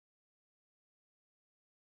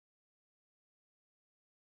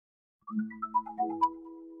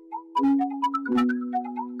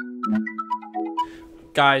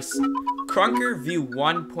Guys, Krunker View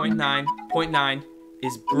 1.9.9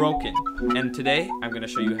 is broken, and today I'm going to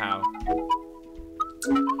show you how.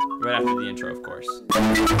 Right after the intro, of course.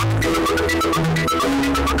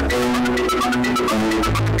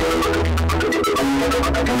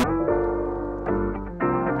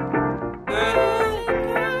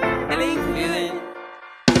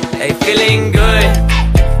 Hey, feeling good,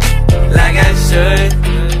 like I should.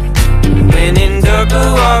 When in dark,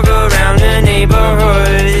 I walk around the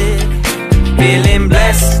neighborhood, feeling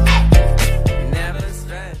blessed, never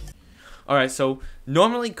stressed. Alright, so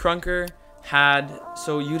normally Krunker had,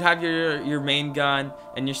 so you'd have your main gun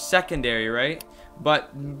and your secondary, right?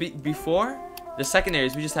 But before, the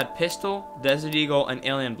secondaries, we just had pistol, Desert Eagle, and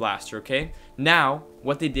Alien Blaster, okay? Now,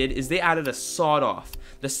 what they did is they added a sawed-off.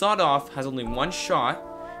 The sawed-off has only one shot,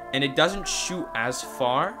 and it doesn't shoot as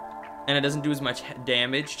far, and it doesn't do as much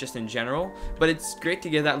damage just in general, but it's great to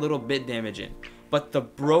get that little bit damage in. But the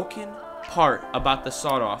broken part about the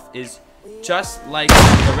sawed-off is just like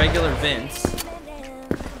the regular Vince,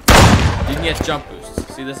 you can get jump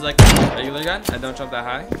boosts. See, this is like a regular gun. I don't jump that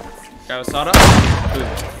high. Got a sawed-off, boom,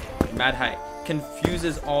 mad height.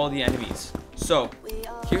 Confuses all the enemies. So,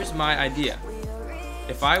 here's my idea.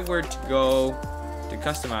 If I were to go to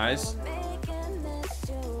customize,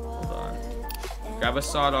 grab a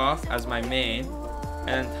sawed-off as my main,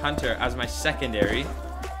 and hunter as my secondary,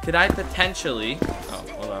 could I potentially... Oh,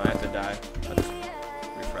 hold on, I have to die. I'll just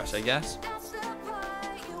refresh, I guess.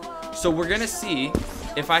 So we're gonna see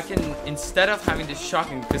if I can, instead of having to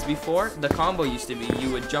shotgun, because before, the combo used to be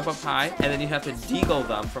you would jump up high, and then you'd have to deagle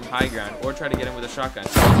them from high ground, or try to get them with a shotgun.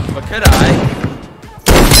 But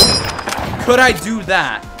could I do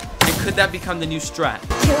that? And could that become the new strat?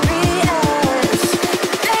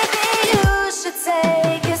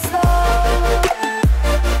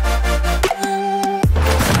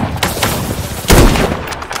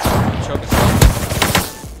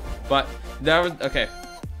 But that was okay.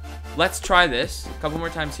 Let's try this a couple more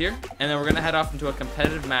times here, and then we're gonna head off into a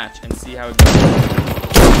competitive match and see how it goes.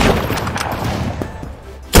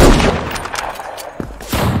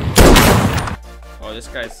 Oh, this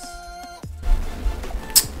guy's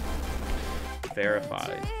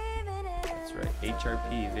verified. That's right,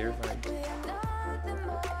 HRP verified.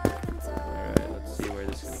 Alright, let's see where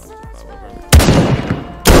this is going to pop over.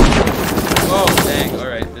 Oh, dang,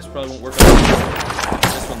 alright, this probably won't work on me.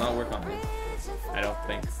 This will not work on me. I don't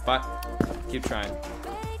think, but keep trying.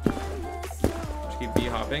 Just keep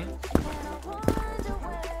B-hopping.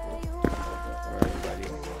 Where are you, buddy?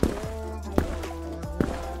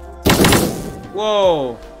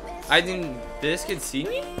 Whoa! I didn't... Did this kid see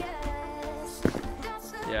me?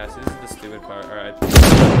 Yeah, so this is the stupid part. Alright.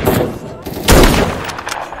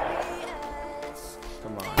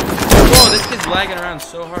 Come on. Whoa, this kid's lagging around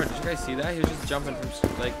so hard. Did you guys see that? He was just jumping from,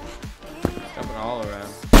 like, jumping all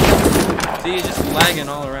around. See, he's just lagging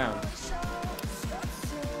all around.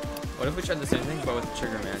 What if we tried the same thing, but with the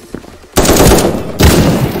trigger, man?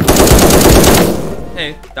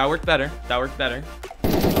 Hey, that worked better. That worked better.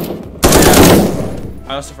 Yeah.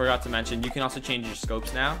 I also forgot to mention, you can also change your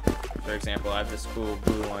scopes now. For example, I have this cool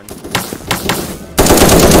blue one.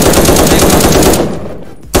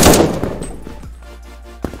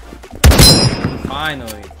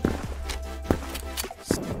 Finally.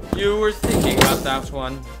 You were thinking about that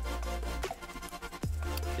one.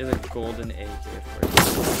 There's a golden egg here for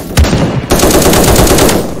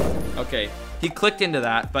you. Okay, he clicked into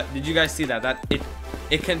that, but did you guys see that?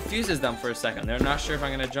 It confuses them for a second. They're not sure if I'm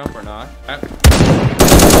gonna jump or not.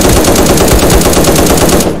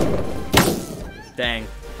 Dang.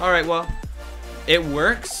 Alright, well, it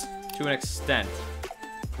works to an extent.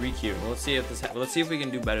 Re-queue. Well, let's see if this let's see if we can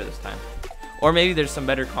do better this time. Or maybe there's some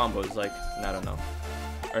better combos, like, I don't know.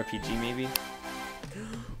 RPG maybe?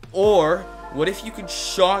 Or what if you could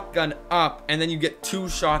shotgun up and then you get 2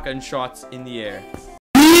 shotgun shots in the air?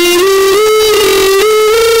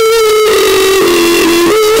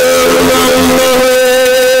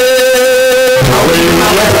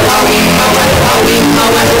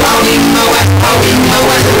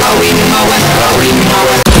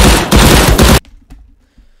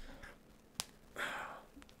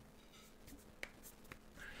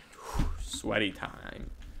 Sweaty time.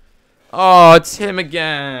 Oh, it's him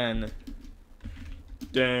again.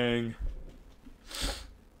 Dang.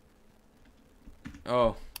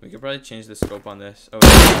 Oh, we could probably change the scope on this. Oh,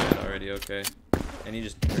 it's already okay. And he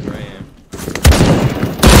just turned where I am. He's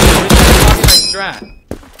talking my strat.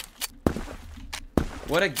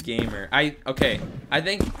 What a gamer. Okay. I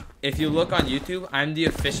think if you look on YouTube, I'm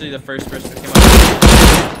officially the first person that came up.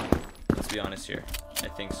 be honest here. I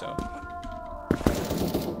think so.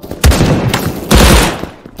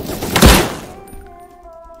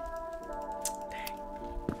 Dang.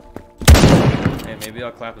 Hey, maybe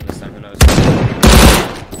I'll clap him this time. Who knows?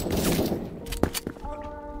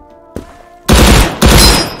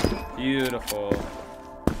 Beautiful.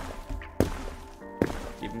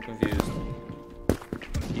 Keep him confused.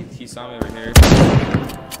 He saw me over here.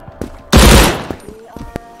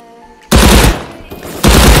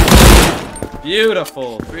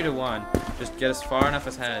 Beautiful. 3-1. Just get as far enough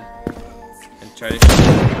ahead and try to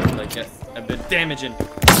like get a bit damage in.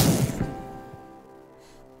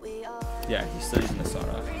 Yeah, he's still using the sawed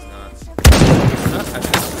off. He's not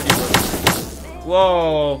touching it. Pretty good.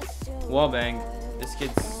 Whoa. Wall bang. This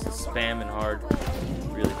kid's spamming hard.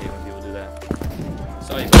 Really hate when people do that.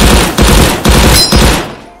 Saw you.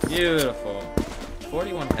 Beautiful.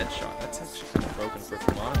 41 headshot. That's actually kind of broken for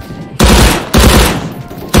Kamana.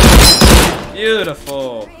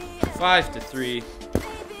 Beautiful. 5-3.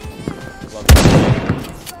 Love it.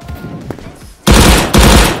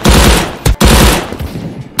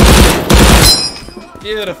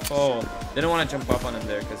 Beautiful. Didn't want to jump up on him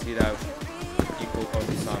there because he'd have equal. Oh,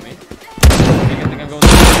 he saw me. I think I'm going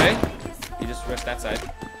this way. He just rushed that side.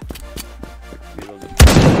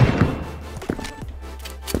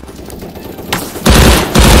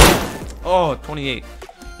 Oh, 28.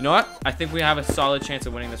 You know what? I think we have a solid chance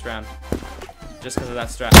of winning this round. Just because of that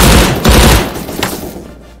strat.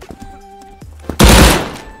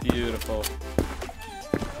 Beautiful.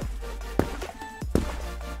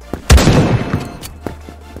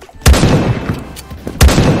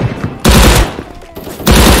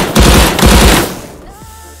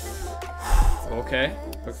 Okay,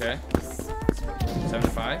 okay.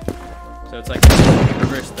 7-5. So it's like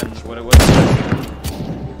reverse than what it was.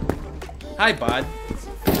 Hi, bud.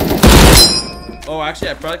 Oh, actually,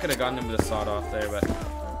 I probably could have gotten him with a sawed off there, but.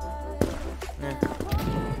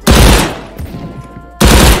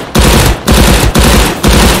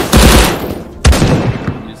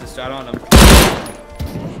 Use the shot on him.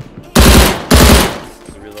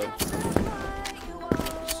 Reload.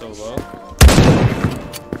 So low.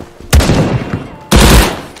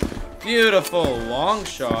 Beautiful long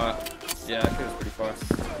shot. Yeah, that kid was pretty far.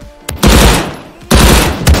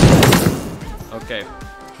 Okay,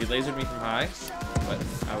 he lasered me from high, but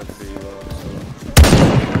I was pretty low.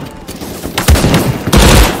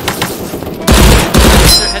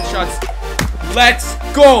 So. Headshots. Let's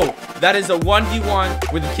go! That is a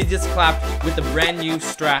 1v1 where the kid gets clapped with the brand new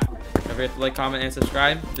strat. Don't forget to like, comment, and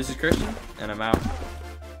subscribe. This is Christian, and I'm out.